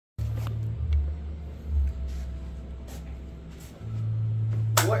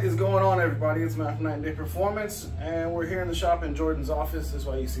What is going on, everybody? It's Matt from Night and Day Performance, and we're here in the shop in Jordan's office. That's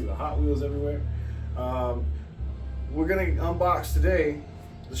why you see the Hot Wheels everywhere. We're gonna unbox today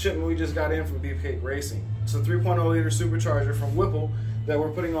the shipment we just got in from Beefcake Racing. It's a 3.0 liter supercharger from Whipple that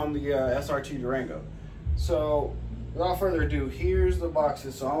we're putting on the SRT Durango. So without further ado, here's the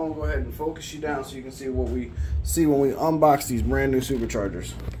boxes. So I'm gonna go ahead and focus you down so you can see what we see when we unbox these brand new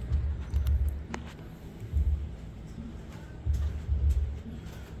superchargers.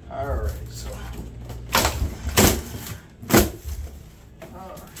 Alright, so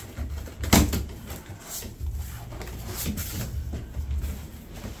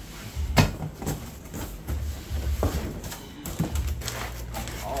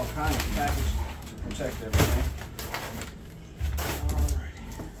all kinds of package to protect everything. Alrighty.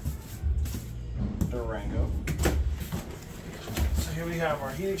 Durango. So here we have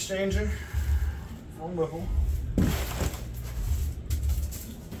our heat exchanger from Whipple.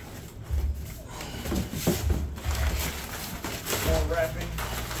 More wrapping,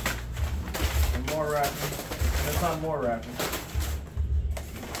 and more wrapping. That's not more wrapping.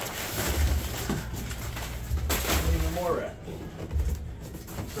 And even more wrapping.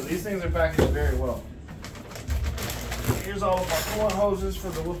 So these things are packaged very well. Here's all of our coolant hoses for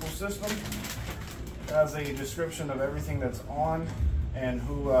the Whipple system. It has a description of everything that's on and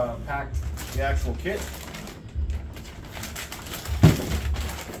who packed the actual kit.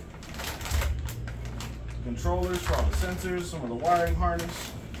 Controllers for all the sensors, some of the wiring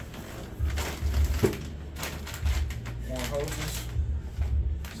harness, more hoses.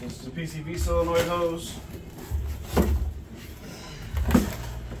 So this is the PCV solenoid hose.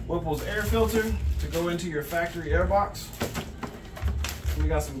 Whipple's air filter to go into your factory air box. We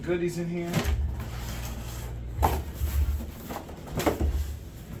got some goodies in here.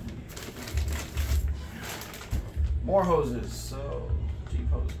 More hoses, so Jeep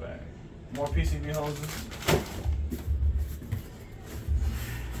hose bag. More PCV hoses.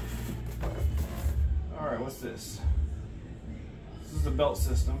 Alright, what's this? This is the belt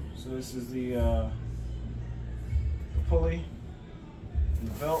system. So this is the pulley and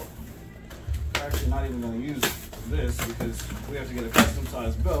the belt. We're actually not even going to use this because we have to get a custom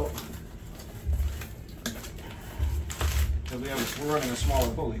sized belt. Because we're running a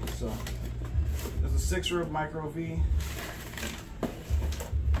smaller pulley. So there's a 6-rib micro V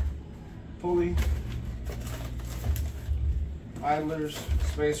pulley, idlers,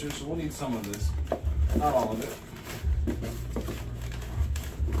 spacers, so we'll need some of this, not all of it.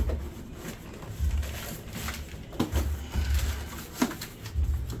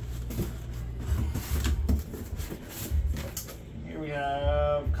 Here we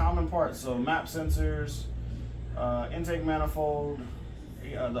have common parts, so map sensors, intake manifold,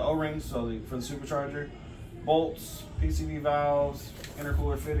 the O-rings, so for the supercharger, bolts, PCV valves,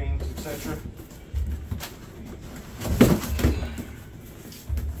 intercooler fittings, etc.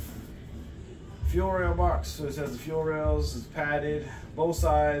 Fuel rail box, so it says the fuel rails is padded, both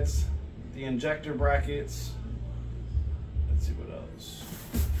sides, the injector brackets. Let's see what else.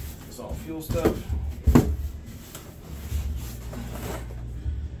 It's all fuel stuff.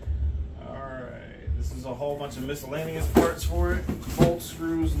 Alright, this is a whole bunch of miscellaneous parts for it. Bolts,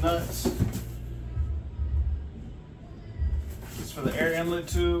 screws, nuts. For the air inlet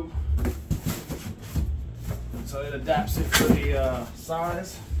tube, so it adapts it for the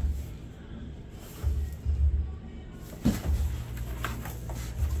size.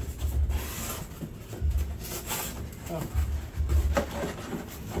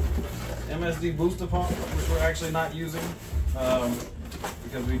 MSD booster pump, which we're actually not using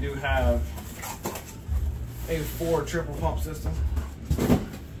because we do have a 4 triple pump system.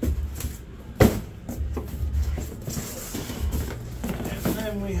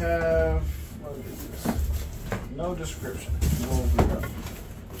 We have, what is this? No description. We'll open it up.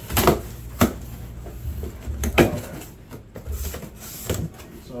 Okay.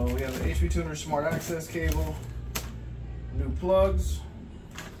 So we have the HP Tuner Smart Access cable, new plugs,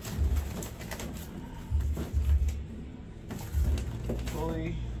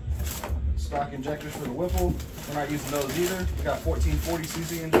 pulley, stock injectors for the Whipple. We're not using those either. We got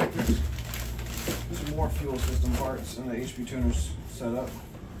 1440cc injectors. There's more fuel system parts and the HP Tuner's set up.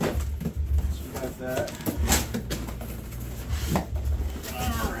 So we got that.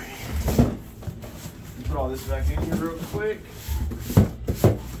 Alright. Put all this back in here real quick.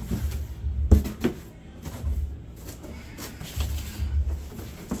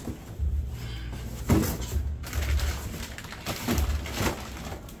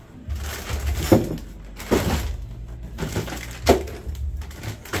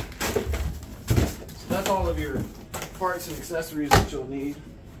 So that's all of your parts and accessories that you'll need.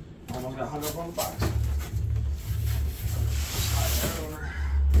 Almost got hung up on the box. Slide that over.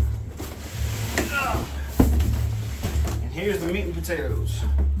 And here's the meat and potatoes.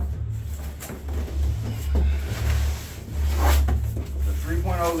 The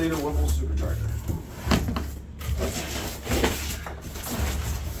 3.0 liter Whipple Supercharger.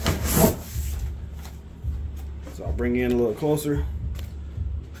 So I'll bring you in a little closer.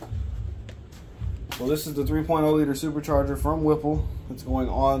 So this is the 3.0 liter Supercharger from Whipple. It's going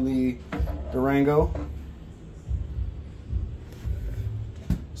on the Durango.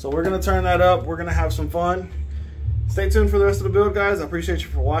 So we're gonna turn that up. We're gonna have some fun. Stay tuned for the rest of the build, guys. I appreciate you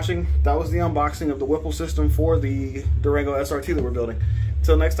for watching. That was the unboxing of the Whipple system for the Durango SRT that we're building.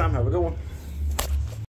 Until next time, have a good one.